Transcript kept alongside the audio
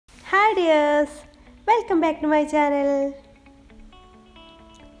Hi dears, welcome back to my channel.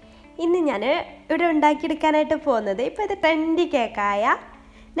 ഇന്ന് ഞാൻ ഇവിടെ ഉണ്ടാക്കിയെടുക്കാനായിട്ട് പോകുന്നത് ഇപ്പോൾ ഇത് ട്രെൻഡി കേക്കായ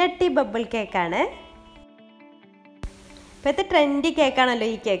നട്ടി ബബിൾ കേക്കാണ്. ഇപ്പോൾ ഇത് ട്രെൻഡി കേക്കാണല്ലോ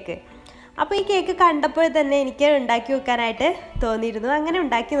ഈ കേക്ക്. അപ്പോൾ ഈ കേക്ക് കണ്ടപ്പോൾ തന്നെ എനിക്ക് ഉണ്ടാക്കി വെക്കാനായിട്ട് തോന്നിയിരുന്നു. അങ്ങനെ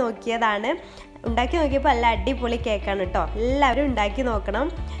ഉണ്ടാക്കി നോക്കിയതാണ്. ഉണ്ടാക്കി നോക്കിയപ്പോൾ നല്ല അടിപൊളി കേക്കാണ് കേട്ടോ. എല്ലാവരും ഉണ്ടാക്കി നോക്കണം.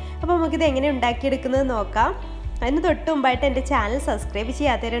 അപ്പോൾ നമുക്കിത് എങ്ങനെ ഉണ്ടാക്കിയെടുക്കുന്നത് നോക്കാം. അതിന് തൊട്ട് മുമ്പായിട്ട് എൻ്റെ ചാനൽ സബ്സ്ക്രൈബ്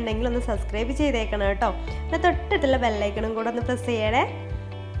ചെയ്യാത്തവരുണ്ടെങ്കിൽ ഒന്ന് സബ്സ്ക്രൈബ് ചെയ്തേക്കണം കേട്ടോ. പിന്നെ തൊട്ടിട്ടുള്ള ബെല്ലൈക്കണും കൂടെ ഒന്ന് പ്രസ് ചെയ്യണേ.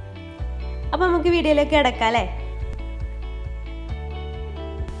 അപ്പോൾ നമുക്ക് വീഡിയോയിലേക്ക് കിടക്കാം അല്ലേ.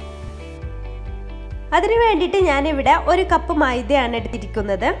 അതിന് വേണ്ടിയിട്ട് ഞാനിവിടെ 1 കപ്പ് മൈദയാണ്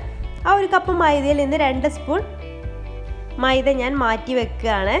എടുത്തിരിക്കുന്നത്. ആ 1 കപ്പ് മൈദയിൽ നിന്ന് 2 സ്പൂൺ മൈദ ഞാൻ മാറ്റി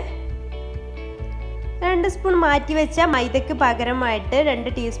വെക്കുകയാണ്. 2 സ്പൂൺ മാറ്റി വെച്ച മൈദയ്ക്ക് പകരമായിട്ട്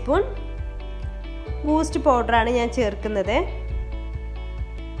 2 ടീസ്പൂൺ ബൂസ്റ്റ് പൗഡറാണ് ഞാൻ ചേർക്കുന്നത്.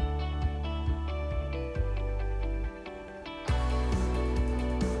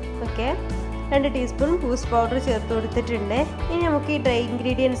 ഓക്കെ, 2 ടീസ്പൂൺ ബൂസ്റ്റ് പൗഡർ ചേർത്ത് കൊടുത്തിട്ടുണ്ട്. ഇനി നമുക്ക് ഈ ഡ്രൈ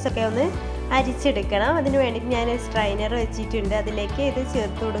ഇൻഗ്രീഡിയൻസ് ഒക്കെ ഒന്ന് അരിച്ചെടുക്കണം. അതിന് വേണ്ടിയിട്ട് ഞാൻ സ്ട്രൈനർ വെച്ചിട്ടുണ്ട്. അതിലേക്ക് ഇത്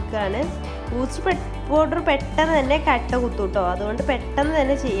ചേർത്ത് കൊടുക്കുകയാണ്. ബൂസ്റ്റ് പൗഡർ പെട്ടെന്ന് തന്നെ കട്ട കുത്തും കേട്ടോ. അതുകൊണ്ട് പെട്ടെന്ന്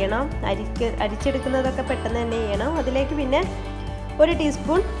തന്നെ ചെയ്യണം. അരിച്ചെടുക്കുന്നതൊക്കെ പെട്ടെന്ന് തന്നെ ചെയ്യണം. അതിലേക്ക് പിന്നെ 1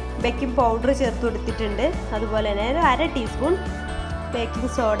 ടീസ്പൂൺ ബേക്കിംഗ് പൗഡർ ചേർത്ത് കൊടുത്തിട്ടുണ്ട്. അതുപോലെ തന്നെ 1/2 ടീസ്പൂൺ ബേക്കിംഗ്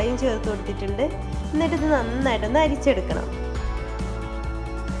സോഡയും ചേർത്ത് കൊടുത്തിട്ടുണ്ട്. എന്നിട്ട് ഇത് നന്നായിട്ടൊന്ന് അരിച്ചെടുക്കണം.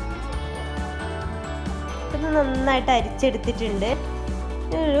 ഇത് നന്നായിട്ട് അരിച്ചെടുത്തിട്ടുണ്ട്.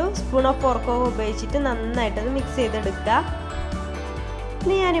 ഒരു സ്പൂൺ ഓഫ് ഫോർക്കോ ഉപയോഗിച്ചിട്ട് നന്നായിട്ടൊന്ന് മിക്സ് ചെയ്തെടുക്കുക.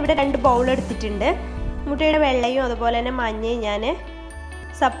 ഇനി ഞാനിവിടെ 2 ബൗൾ എടുത്തിട്ടുണ്ട്. മുട്ടയുടെ വെള്ളയും അതുപോലെ തന്നെ മഞ്ഞയും ഞാൻ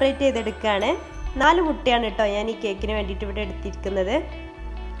സെപ്പറേറ്റ് ചെയ്തെടുക്കുകയാണ്. 4 മുട്ടയാണ് കേട്ടോ ഞാൻ ഈ കേക്കിന് വേണ്ടിയിട്ട് ഇവിടെ എടുത്തിരിക്കുന്നത്.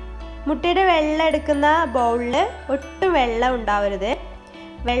 മുട്ടയുടെ വെള്ളം എടുക്കുന്ന ബൗളിൽ ഒട്ടും വെള്ളം ഉണ്ടാവരുത്.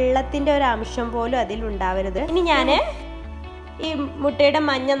 വെള്ളത്തിൻ്റെ ഒരു അംശം പോലും അതിൽ ഉണ്ടാവരുത്. ഇനി ഞാൻ ഈ മുട്ടയുടെ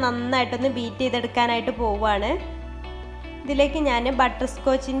മഞ്ഞ നന്നായിട്ടൊന്ന് ബീറ്റ് ചെയ്തെടുക്കാനായിട്ട് പോവുകയാണ്. ഇതിലേക്ക് ഞാൻ ബട്ടർ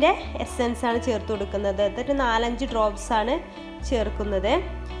സ്കോച്ചിൻ്റെ എസെൻസ് ആണ് ചേർത്ത് കൊടുക്കുന്നത്. അതൊരു 4-5 ഡ്രോപ്സ് ആണ് ചേർക്കുന്നത്.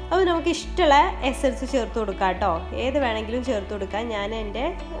 അപ്പോൾ നമുക്ക് ഇഷ്ടമുള്ള എസെൻസ് ചേർത്ത് കൊടുക്കാം കേട്ടോ. ഏത് വേണമെങ്കിലും ചേർത്ത് കൊടുക്കാം. ഞാൻ എൻ്റെ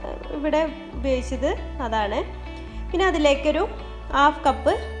ഇവിടെ ഉപയോഗിച്ചത് അതാണ്. പിന്നെ അതിലേക്കൊരു 1/2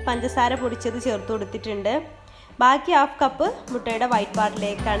 കപ്പ് പഞ്ചസാര പൊടിച്ചത് ചേർത്ത് കൊടുത്തിട്ടുണ്ട്. ബാക്കി 1/2 കപ്പ് മുട്ടയുടെ വൈറ്റ്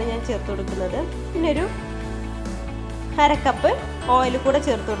പാർട്ടിലേക്കാണ് ഞാൻ ചേർത്ത് കൊടുക്കുന്നത്. പിന്നെ ഒരു 1/2 കപ്പ് ഓയിൽ കൂടെ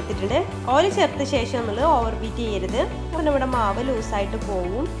ചേർത്ത് കൊടുത്തിട്ടുണ്ട്. ഓയിൽ ചേർത്ത ശേഷം നമ്മൾ ഓവർ ബീറ്റ് ചെയ്യരുത്. അപ്പോൾ നമ്മുടെ മാവ് ലൂസായിട്ട്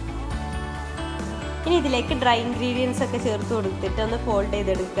പോകും. ഇനി ഇതിലേക്ക് ഡ്രൈ ഇൻഗ്രീഡിയൻസ് ഒക്കെ ചേർത്ത് കൊടുത്തിട്ട് ഒന്ന് ഫോൾഡ്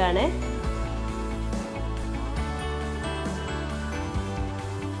ചെയ്തെടുക്കുകയാണ്.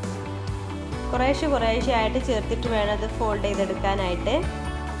 കുറേശ്ശെ ആയിട്ട് ചേർത്തിട്ട് വേണം അത് ഫോൾഡ് ചെയ്തെടുക്കാനായിട്ട്.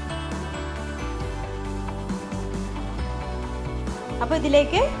 അപ്പോൾ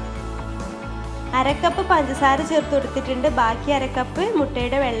ഇതിലേക്ക് 1/2 കപ്പ് പഞ്ചസാര ചേർത്ത് കൊടുത്തിട്ടുണ്ട്. ബാക്കി 1/2 കപ്പ്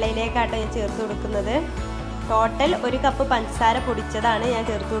മുട്ടയുടെ വെള്ളയിലേക്കാട്ടോ ഞാൻ ചേർത്ത് കൊടുക്കുന്നത്. ടോട്ടൽ 1 കപ്പ് പഞ്ചസാര പൊടിച്ചതാണ് ഞാൻ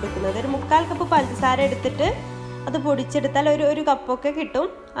ചേർത്ത് കൊടുക്കുന്നത്. ഒരു 1/4 കപ്പ് പഞ്ചസാര എടുത്തിട്ട് അത് പൊടിച്ചെടുത്താൽ ഒരു കപ്പൊക്കെ കിട്ടും.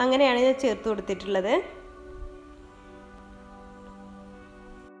 അങ്ങനെയാണ് ഞാൻ ചേർത്ത് കൊടുത്തിട്ടുള്ളത്.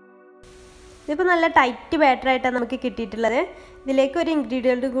 ഇതിപ്പോൾ നല്ല ടൈറ്റ് ബാറ്ററായിട്ടാണ് നമുക്ക് കിട്ടിയിട്ടുള്ളത്. ഇതിലേക്ക് ഒരു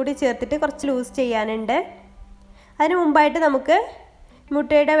ഇൻഗ്രീഡിയൻറ്റ് കൂടി ചേർത്തിട്ട് കുറച്ച് ലൂസ് ചെയ്യാനുണ്ട്. അതിന് മുമ്പായിട്ട് നമുക്ക്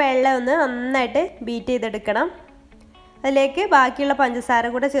മുട്ടയുടെ വെള്ളം ഒന്ന് നന്നായിട്ട് ബീറ്റ് ചെയ്തെടുക്കണം. അതിലേക്ക് ബാക്കിയുള്ള പഞ്ചസാര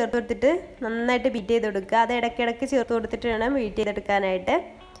കൂടെ ചേർത്ത് കൊടുത്തിട്ട് നന്നായിട്ട് ബീറ്റ് ചെയ്തെടുക്കുക. അത് ഇടയ്ക്കിടയ്ക്ക് ചേർത്ത് കൊടുത്തിട്ട് വേണം ബീറ്റ് ചെയ്തെടുക്കാനായിട്ട്.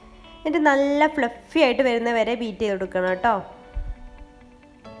 എന്നിട്ട് നല്ല ഫ്ലഫി ആയിട്ട് വരുന്ന വരെ ബീറ്റ് ചെയ്തെടുക്കണം കേട്ടോ.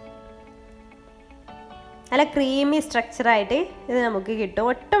 നല്ല ക്രീമി സ്ട്രക്ചറായിട്ട് ഇത് നമുക്ക് കിട്ടും.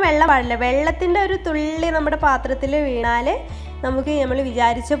 ഒട്ടും വെള്ളം പാടില്ല. വെള്ളത്തിൻ്റെ ഒരു തുള്ളി നമ്മുടെ പാത്രത്തിൽ വീണാൽ നമുക്ക് നമ്മൾ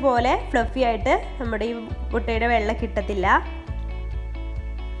വിചാരിച്ച പോലെ ഫ്ലഫി ആയിട്ട് നമ്മുടെ ഈ മുട്ടയുടെ വെള്ളം കിട്ടത്തില്ല.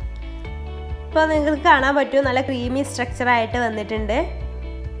 ഇപ്പോൾ നിങ്ങൾക്ക് കാണാൻ പറ്റും നല്ല ക്രീമി സ്ട്രക്ചറായിട്ട് വന്നിട്ടുണ്ട്.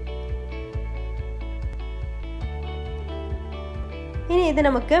 ഇനി ഇത്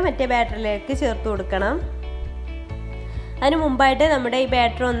നമുക്ക് മറ്റേ ബാറ്ററിലേക്ക് ചേർത്ത് കൊടുക്കണം. അതിന് മുമ്പായിട്ട് നമ്മുടെ ഈ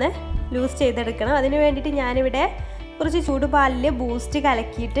ബാറ്റർ ഒന്ന് ലൂസ് ചെയ്തെടുക്കണം. അതിന് വേണ്ടിയിട്ട് ഞാനിവിടെ കുറച്ച് ചൂടുപാലിൽ ബൂസ്റ്റ്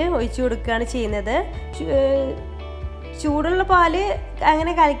കലക്കിയിട്ട് ഒഴിച്ചു കൊടുക്കുകയാണ് ചെയ്യുന്നത്. ചൂടുള്ള പാല്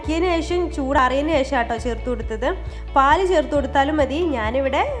അങ്ങനെ കലക്കിയതിന് ശേഷം ചൂടാറിയതിന് ശേഷം കേട്ടോ ചേർത്ത് കൊടുത്തത്. പാല് ചേർത്ത് കൊടുത്താലും മതി.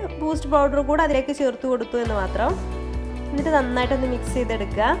 ഞാനിവിടെ ബൂസ്റ്റ് പൗഡർ കൂടെ അതിലേക്ക് ചേർത്ത് കൊടുത്തു എന്ന് മാത്രം. എന്നിട്ട് നന്നായിട്ടൊന്ന് മിക്സ്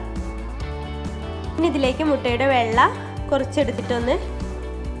ചെയ്തെടുക്കുക. ഇനി ഇതിലേക്ക് മുട്ടയുടെ വെള്ള കുറച്ചെടുത്തിട്ടൊന്ന്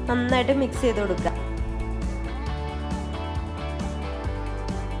നന്നായിട്ട് മിക്സ് ചെയ്ത് കൊടുക്കുക.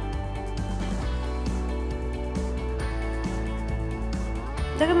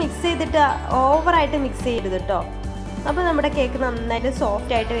 ഇതൊക്കെ മിക്സ് ചെയ്തിട്ട് ഓവറായിട്ട് മിക്സ് ചെയ്യരുത് കേട്ടോ. അപ്പോൾ നമ്മുടെ കേക്ക് നന്നായിട്ട്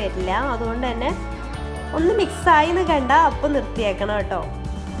സോഫ്റ്റ് ആയിട്ട് വരില്ല. അതുകൊണ്ട് തന്നെ ഒന്ന് മിക്സായി എന്ന് കണ്ടാൽ അപ്പം നിർത്തിയേക്കണം കേട്ടോ.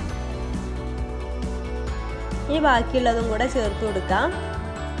 ഇനി ബാക്കിയുള്ളതും കൂടെ ചേർത്ത് കൊടുക്കാം.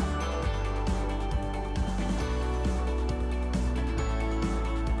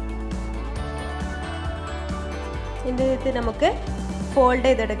 ഇത് നമുക്ക് ഫോൾഡ്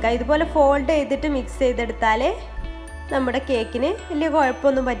ചെയ്തെടുക്കാം. ഇതുപോലെ ഫോൾഡ് ചെയ്തിട്ട് മിക്സ് ചെയ്തെടുത്താൽ നമ്മുടെ കേക്കിന് വലിയ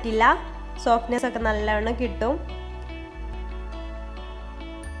കുഴപ്പമൊന്നും പറ്റില്ല. സോഫ്റ്റ്നെസ് ഒക്കെ നല്ലവണ്ണം കിട്ടും.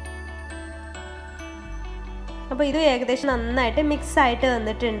 അപ്പോൾ ഇത് ഏകദേശം നന്നായിട്ട് മിക്സ് ആയിട്ട്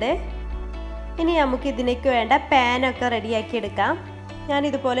വന്നിട്ടുണ്ട്. ഇനി നമുക്ക് ഇതിലേക്ക് വേണ്ട പാനൊക്കെ റെഡിയാക്കി എടുക്കാം. ഞാൻ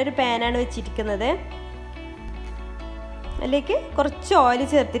ഇതുപോലെ ഒരു പാനാണ് വെച്ചിരിക്കുന്നത്. അതിലേക്ക് കുറച്ച് ഓയിൽ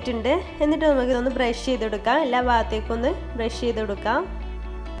ചേർത്തിട്ടുണ്ട്. എന്നിട്ട് നമുക്കിതൊന്ന് ബ്രഷ് ചെയ്തെടുക്കാം. എല്ലാ ഭാഗത്തേക്കും ഒന്ന് ബ്രഷ് ചെയ്ത് കൊടുക്കാം.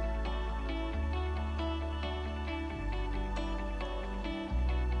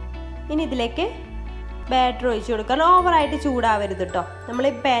 ഇനി ഇതിലേക്ക് ബാറ്റർ ഒഴിച്ച് കൊടുക്കണം. ഓവറായിട്ട് ചൂടാവരുത് കേട്ടോ. നമ്മൾ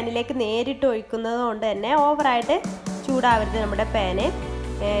ഈ പാനിലേക്ക് നേരിട്ട് ഒഴിക്കുന്നത് കൊണ്ട് തന്നെ ഓവറായിട്ട് ചൂടാവരുത് നമ്മുടെ പാന്.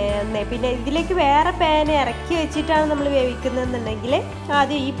 പിന്നെ ഇതിലേക്ക് വേറെ പാൻ ഇറക്കി വെച്ചിട്ടാണ് നമ്മൾ വേവിക്കുന്നതെന്നുണ്ടെങ്കിൽ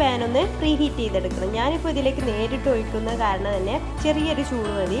ആദ്യം ഈ പാനൊന്ന് പ്രീ ഹീറ്റ് ചെയ്തെടുക്കണം. ഞാനിപ്പോൾ ഇതിലേക്ക് നേരിട്ട് ഒഴിക്കുന്ന കാരണം തന്നെ ചെറിയൊരു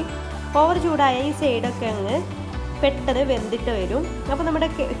ചൂട് മതി. ഓവർ ചൂടായ ഈ സൈഡൊക്കെ അങ്ങ് പെട്ടെന്ന് വെന്തിട്ട് വരും. അപ്പോൾ നമ്മുടെ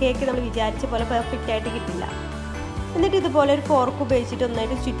കേക്ക് നമ്മൾ വിചാരിച്ച പോലെ പെർഫെക്റ്റ് ആയിട്ട് കിട്ടില്ല. എന്നിട്ട് ഇതുപോലെ ഒരു ഫോർക്ക് ഉപയോഗിച്ചിട്ട്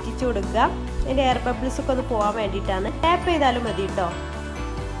ഒന്നായിട്ട് ചുറ്റിച്ച് കൊടുക്കുക. അതിൻ്റെ എയർ ബബിൾസ് ഒക്കെ ഒന്ന് പോകാൻ വേണ്ടിയിട്ടാണ്. ടാപ്പ് ചെയ്താലും മതി കേട്ടോ.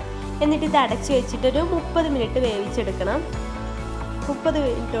 എന്നിട്ട് ഇത് അടച്ച് വെച്ചിട്ടൊരു 30 മിനിറ്റ് വേവിച്ചെടുക്കണം. 30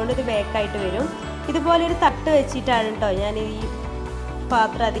 മിനിറ്റ് കൊണ്ട് ഇത് ബേക്കായിട്ട് വരും. ഇതുപോലെ ഒരു തട്ട് വെച്ചിട്ടാണ് കേട്ടോ ഞാൻ ഈ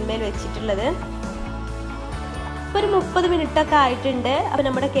പാത്രം അതിന്മേൽ വെച്ചിട്ടുള്ളത്. ഇപ്പോൾ ഒരു 30 മിനിറ്റൊക്കെ ആയിട്ടുണ്ട്. അപ്പോൾ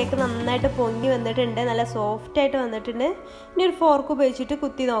നമ്മുടെ കേക്ക് നന്നായിട്ട് പൊങ്ങി വന്നിട്ടുണ്ട്. നല്ല സോഫ്റ്റായിട്ട് വന്നിട്ടുണ്ട്. ഇനി ഒരു ഫോർക്ക് ഉപയോഗിച്ചിട്ട്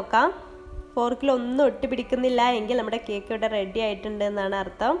കുത്തി നോക്കാം. ഫോർക്കിൽ ഒന്നും ഒട്ടി പിടിക്കുന്നില്ല എങ്കിൽ നമ്മുടെ കേക്ക് ഇവിടെ റെഡി ആയിട്ടുണ്ട് എന്നാണ്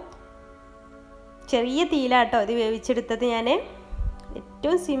അർത്ഥം. ചെറിയ തീയിലാട്ടോ ഇത് വേവിച്ചെടുത്തത്. ഞാൻ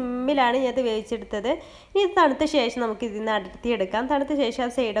ഏറ്റവും സിമ്പിളാണ് ഞാൻ ഇത് വേവിച്ചെടുത്തത്. ഇനി ഇത് തണുത്ത ശേഷം നമുക്ക് ഇതിൽ നിന്ന് അടർത്തിയെടുക്കാം. തണുത്ത ശേഷം ആ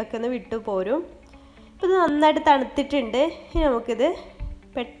സൈഡൊക്കെ ഒന്ന് വിട്ടു പോരും. ഇപ്പോൾ ഇത് നന്നായിട്ട് തണുത്തിട്ടുണ്ട്. ഇനി നമുക്കിത്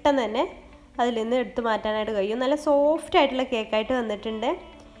പെട്ടെന്ന് തന്നെ അതിൽ നിന്ന് എടുത്ത് മാറ്റാനായിട്ട് കഴിയും. നല്ല സോഫ്റ്റ് ആയിട്ടുള്ള കേക്കായിട്ട് വന്നിട്ടുണ്ട്.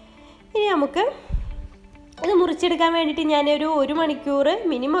 ഇനി നമുക്ക് ഇത് മുറിച്ചെടുക്കാൻ വേണ്ടിയിട്ട് ഞാനൊരു 1 മണിക്കൂർ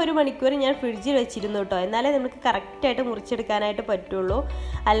മിനിമം 1 മണിക്കൂർ ഞാൻ ഫ്രിഡ്ജിൽ വെച്ചിരുന്നു കേട്ടോ. എന്നാലേ നമുക്ക് കറക്റ്റായിട്ട് മുറിച്ചെടുക്കാനായിട്ട് പറ്റുള്ളൂ.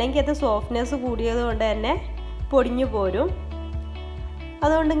 അല്ലെങ്കിൽ അത് സോഫ്റ്റ്നെസ് കൂടിയത് കൊണ്ട് തന്നെ പൊടിഞ്ഞു പോരും.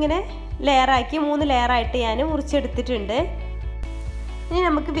 അതുകൊണ്ട് ഇങ്ങനെ ലെയറാക്കി 3 ലെയറായിട്ട് ഞാൻ മുറിച്ചെടുത്തിട്ടുണ്ട്. ഇനി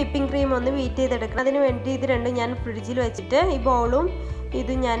നമുക്ക് വിപ്പിംഗ് ക്രീം ഒന്ന് ബീറ്റ് ചെയ്തെടുക്കണം. അതിന് വേണ്ടി ഇത് രണ്ടും ഞാൻ ഫ്രിഡ്ജിൽ വെച്ചിട്ട് ഈ ബൗളും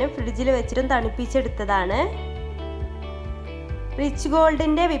ഇതും ഞാൻ ഫ്രിഡ്ജിൽ വെച്ചിട്ടും തണുപ്പിച്ചെടുത്തതാണ്. റിച്ച്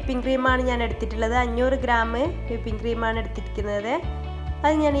ഗോൾഡിൻ്റെ വിപ്പിംഗ് ക്രീമാണ് ഞാൻ എടുത്തിട്ടുള്ളത്. 500 ഗ്രാം വിപ്പിംഗ് ക്രീമാണ് എടുത്തിരിക്കുന്നത്.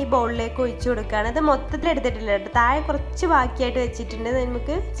 അത് ഞാൻ ഈ ബൗളിലേക്ക് ഒഴിച്ചു കൊടുക്കുകയാണ്. ഇത് മൊത്തത്തിൽ എടുത്തിട്ടില്ല കേട്ടോ. താഴെ കുറച്ച് ബാക്കിയായിട്ട് വെച്ചിട്ടുണ്ട്.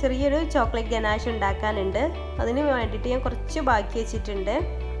 നമുക്ക് ചെറിയൊരു ചോക്ലേറ്റ് ഗനാഷ് ഉണ്ടാക്കാനുണ്ട്. അതിന് വേണ്ടിയിട്ട് ഞാൻ കുറച്ച് ബാക്കി വെച്ചിട്ടുണ്ട്.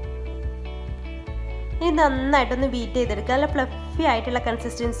 ഇനി നന്നായിട്ടൊന്ന് ബീറ്റ് ചെയ്തെടുക്കുക. നല്ല ഫ്ലഫി ആയിട്ടുള്ള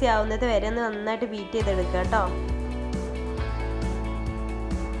കൺസിസ്റ്റൻസി ആവുന്നത് വരെ ഒന്ന് നന്നായിട്ട് ബീറ്റ് ചെയ്തെടുക്കുക കേട്ടോ.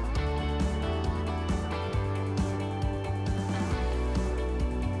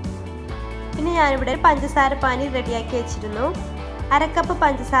 പിന്നെ ഞാനിവിടെ ഒരു പഞ്ചസാര പാനി റെഡിയാക്കി വെച്ചിരുന്നു. 1/2 കപ്പ്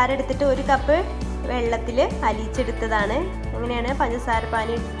പഞ്ചസാര എടുത്തിട്ട് 1 കപ്പ് വെള്ളത്തിൽ അലിയിച്ചെടുത്തതാണ്. അങ്ങനെയാണ് പഞ്ചസാര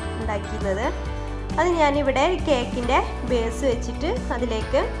പാനി ഉണ്ടാക്കുന്നത്. അത് ഞാനിവിടെ കേക്കിൻ്റെ ബേസ് വെച്ചിട്ട്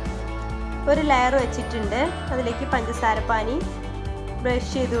അതിലേക്ക് ഒരു ലെയർ വെച്ചിട്ടുണ്ട്. അതിലേക്ക് പഞ്ചസാര പാനി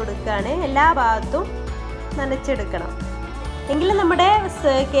ബ്രഷ് ചെയ്ത് കൊടുക്കുകയാണ്. എല്ലാ ഭാഗത്തും നനച്ചെടുക്കണം. എങ്കിലും നമ്മുടെ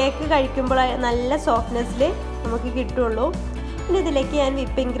കേക്ക് കഴിക്കുമ്പോൾ നല്ല സോഫ്റ്റ്നെസ്സിൽ നമുക്ക് കിട്ടുള്ളൂ. ഇനി ഇതിലേക്ക് ഞാൻ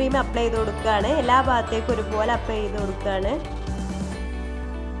വിപ്പിംഗ് ക്രീം അപ്ലൈ ചെയ്ത് കൊടുക്കുകയാണ്. എല്ലാ ഭാഗത്തേക്കും ഒരുപോലെ അപ്ലൈ ചെയ്ത് കൊടുക്കുകയാണ്.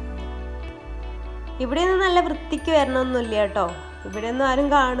 ഇവിടെയൊന്നും നല്ല വൃത്തിക്ക് വരണമൊന്നുമില്ല കേട്ടോ. ഇവിടെയൊന്നും ആരും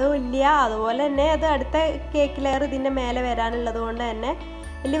കാണുമില്ല. അതുപോലെ തന്നെ അത് അടുത്ത കേക്ക് ലെയർ ഇതിൻ്റെ മേലെ വരാനുള്ളത് കൊണ്ട് തന്നെ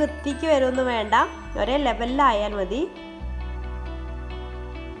വലിയ വൃത്തിക്ക് വരുമൊന്നും വേണ്ട. ഒരേ ലെവലിലായാൽ മതി.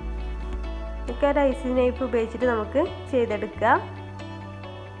 ഒക്കെ ഒരു ഐസിങ് നൈഫ് ഉപയോഗിച്ചിട്ട് നമുക്ക് ചെയ്തെടുക്കാം.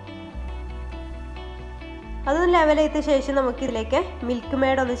 അതൊന്ന് ലെവൽ ചെയ്ത ശേഷം നമുക്ക് ഇതിലേക്ക് മിൽക്ക്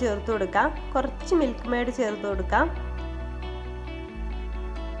മെയ്ഡ് ഒന്ന് ചേർത്ത് കൊടുക്കാം. കുറച്ച് മിൽക്ക് മെയ്ഡ് ചേർത്ത് കൊടുക്കാം.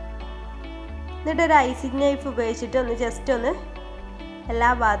 എന്നിട്ട് ഒരു ഐസിങ് നൈഫ് ഉപയോഗിച്ചിട്ട് ഒന്ന് ജസ്റ്റ് ഒന്ന് എല്ലാ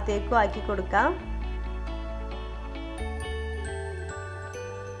ഭാഗത്തേക്കും ആക്കി കൊടുക്കാം.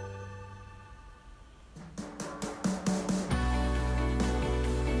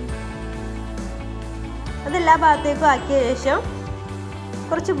 അതെല്ലാ ഭാഗത്തേക്കും ആക്കിയ ശേഷം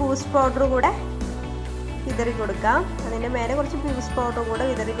കുറച്ച് ബൂസ്റ്റ് പൗഡർ കൂടെ വിതറി കൊടുക്കാം. അതിൻ്റെ മേലെ കുറച്ച് ബൂസ്റ്റ് പൗഡർ കൂടെ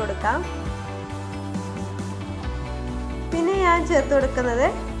വിതറി കൊടുക്കാം. പിന്നെ ഞാൻ ചേർത്ത് കൊടുക്കുന്നത്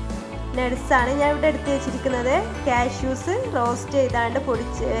നട്ട്സാണ്. ഞാൻ ഇവിടെ എടുത്ത് വെച്ചിരിക്കുന്നത് കാഷ്യൂസ് റോസ്റ്റ് ചെയ്താണ്ട്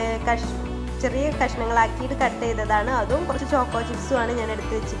പൊടിച്ച് ചെറിയ കഷ്ണങ്ങളാക്കിയിട്ട് കട്ട് ചെയ്തതാണ്. അതും കുറച്ച് ചോക്കോ ചിപ്സുമാണ് ഞാൻ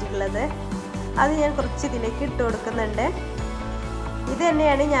എടുത്ത് വെച്ചിട്ടുള്ളത്. അത് ഞാൻ കുറച്ച് ഇതിലേക്ക് ഇട്ട് കൊടുക്കുന്നുണ്ട്. ഇത്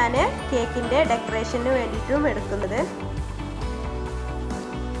തന്നെയാണ് ഞാൻ കേക്കിൻ്റെ ഡെക്കറേഷന് വേണ്ടിയിട്ടും എടുക്കുന്നത്.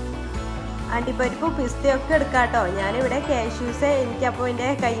 അണ്ടിപ്പരിപ്പും പിസ്തയൊക്കെ എടുക്കാം കേട്ടോ. ഞാനിവിടെ കാഷ്യൂസ് എനിക്കപ്പോൾ എൻ്റെ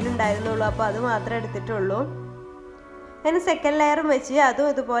കയ്യിലുണ്ടായിരുന്നുള്ളൂ, അപ്പോൾ അത് മാത്രമേ എടുത്തിട്ടുള്ളൂ. ഞാൻ സെക്കൻഡ് ലെയറും വെച്ച് അതും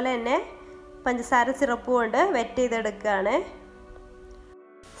ഇതുപോലെ തന്നെ പഞ്ചസാര സിറപ്പും കൊണ്ട് വെറ്റ് ചെയ്തെടുക്കുകയാണ്.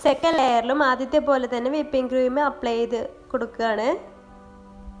 സെക്കൻഡ് ലെയറിലും ആദ്യത്തെ പോലെ തന്നെ വിപ്പിംഗ് ക്രീം അപ്ലൈ ചെയ്ത് കൊടുക്കുകയാണ്.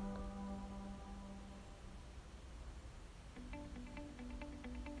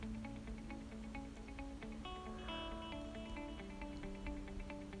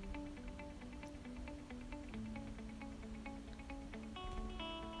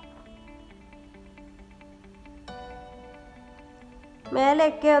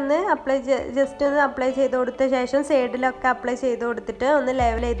 മേലെയൊക്കെ ഒന്ന് ജസ്റ്റ് ഒന്ന് അപ്ലൈ ചെയ്ത് കൊടുത്ത ശേഷം സൈഡിലൊക്കെ അപ്ലൈ ചെയ്ത് കൊടുത്തിട്ട് ഒന്ന്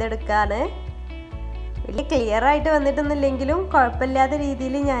ലെവൽ ചെയ്തെടുക്കുകയാണ്. വലിയ ക്ലിയർ ആയിട്ട് വന്നിട്ടൊന്നുമില്ലെങ്കിലും കുഴപ്പമില്ലാത്ത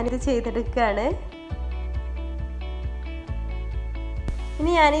രീതിയിൽ ഞാനിത് ചെയ്തെടുക്കുകയാണ്.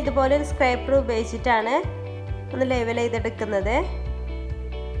 ഇനി ഞാൻ ഇതുപോലെ ഒരു സ്ക്രൈപ്പർ ഉപയോഗിച്ചിട്ടാണ് ഒന്ന് ലെവൽ ചെയ്തെടുക്കുന്നത്.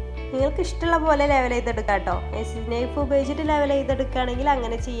 നിങ്ങൾക്ക് ഇഷ്ടമുള്ള പോലെ ലെവൽ ചെയ്തെടുക്കാം കേട്ടോ. നൈഫ് ഉപയോഗിച്ചിട്ട് ലെവൽ ചെയ്തെടുക്കുകയാണെങ്കിൽ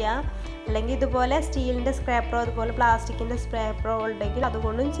അങ്ങനെ ചെയ്യാം. അല്ലെങ്കിൽ ഇതുപോലെ സ്റ്റീലിൻ്റെ സ്ക്രാപ്പറോ അതുപോലെ പ്ലാസ്റ്റിക്കിൻ്റെ സ്ക്രാപ്പറോ ഉണ്ടെങ്കിൽ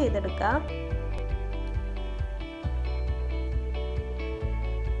അതുകൊണ്ടും ചെയ്തെടുക്കാം.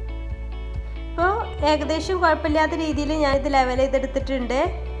 ഇപ്പോൾ ഏകദേശം കുഴപ്പമില്ലാത്ത രീതിയിൽ ഞാനിത് ലെവൽ ചെയ്തെടുത്തിട്ടുണ്ട്.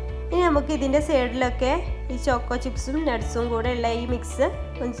 ഇനി നമുക്ക് ഇതിൻ്റെ സൈഡിലൊക്കെ ഈ ചോക്കോ ചിപ്സും നട്ട്സും കൂടെ ഉള്ള ഈ മിക്സ്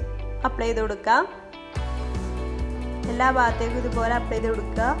അപ്ലൈ ചെയ്ത് കൊടുക്കാം. എല്ലാ ഭാഗത്തേക്കും ഇതുപോലെ അപ്ലൈ ചെയ്ത്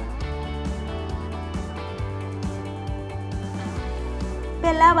കൊടുക്കുക.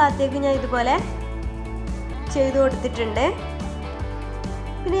 എല്ലാ ഭാഗത്തേക്കും ഞാൻ ഇതുപോലെ ചെയ്തു കൊടുത്തിട്ടുണ്ട്.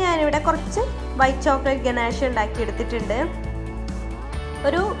 പിന്നെ ഞാനിവിടെ കുറച്ച് വൈറ്റ് ചോക്ലേറ്റ് ഗനാഷ് ഉണ്ടാക്കിയെടുത്തിട്ടുണ്ട്.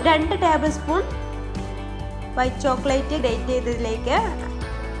 ഒരു 2 table spoon white chocolate great ചെയ്തതിലേക്ക്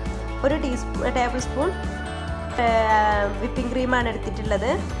 1 table spoon whipping ക്രീമാണ്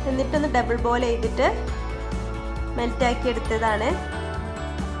എടുത്തിട്ടുള്ളത്. എന്നിട്ടൊന്ന് ഡബിൾ ബോയിൽ ചെയ്തിട്ട് മെൽറ്റാക്കി എടുത്തതാണ്.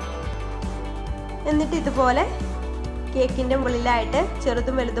 എന്നിട്ട് ഇതുപോലെ കേക്കിൻ്റെ മുകളിലായിട്ട്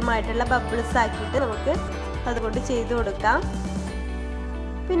ചെറുതും വലുതുമായിട്ടുള്ള ബബിൾസ് ആക്കിയിട്ട് നമുക്ക് അതുകൊണ്ട് ചെയ്ത് കൊടുക്കാം.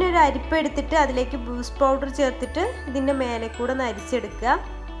 പിന്നെ ഒരു അരിപ്പ എടുത്തിട്ട് അതിലേക്ക് ബൂസ്റ്റ് പൗഡർ ചേർത്തിട്ട് ഇതിൻ്റെ മേലെ കൂടെ ഒന്ന് അരിച്ചെടുക്കുക.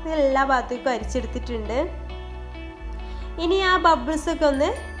 എല്ലാ ഭാഗത്തേക്കും അരിച്ചെടുത്തിട്ടുണ്ട്. ഇനി ആ ബബിൾസൊക്കെ ഒന്ന്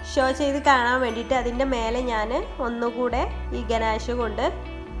ഷോ ചെയ്ത് കാണാൻ വേണ്ടിയിട്ട് അതിൻ്റെ മേലെ ഞാൻ ഒന്നുകൂടെ ഈ ഗനാഷ് കൊണ്ട്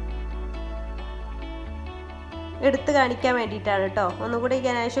എടുത്ത് കാണിക്കാൻ വേണ്ടിയിട്ടാണ് കേട്ടോ. ഒന്നുകൂടെ ഈ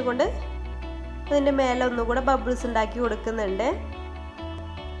ഗനാഷ് കൊണ്ട് അതിൻ്റെ മേലെ ഒന്നുകൂടെ ബബിൾസ് ഉണ്ടാക്കി കൊടുക്കുന്നുണ്ട്.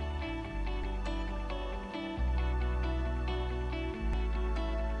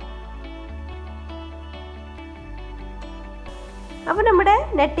 അപ്പോൾ നമ്മുടെ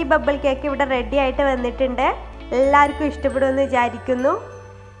നട്ടി ബബിൾ കേക്ക് ഇവിടെ റെഡി ആയിട്ട് വന്നിട്ടുണ്ട്. എല്ലാവർക്കും ഇഷ്ടപ്പെടുമെന്ന് വിചാരിക്കുന്നു.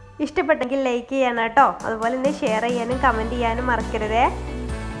 ഇഷ്ടപ്പെട്ടെങ്കിൽ ലൈക്ക് ചെയ്യണം കേട്ടോ. അതുപോലെ തന്നെ ഷെയർ ചെയ്യാനും കമൻറ്റ് ചെയ്യാനും മറക്കരുതേ.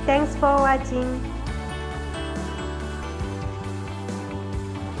 Thanks for watching.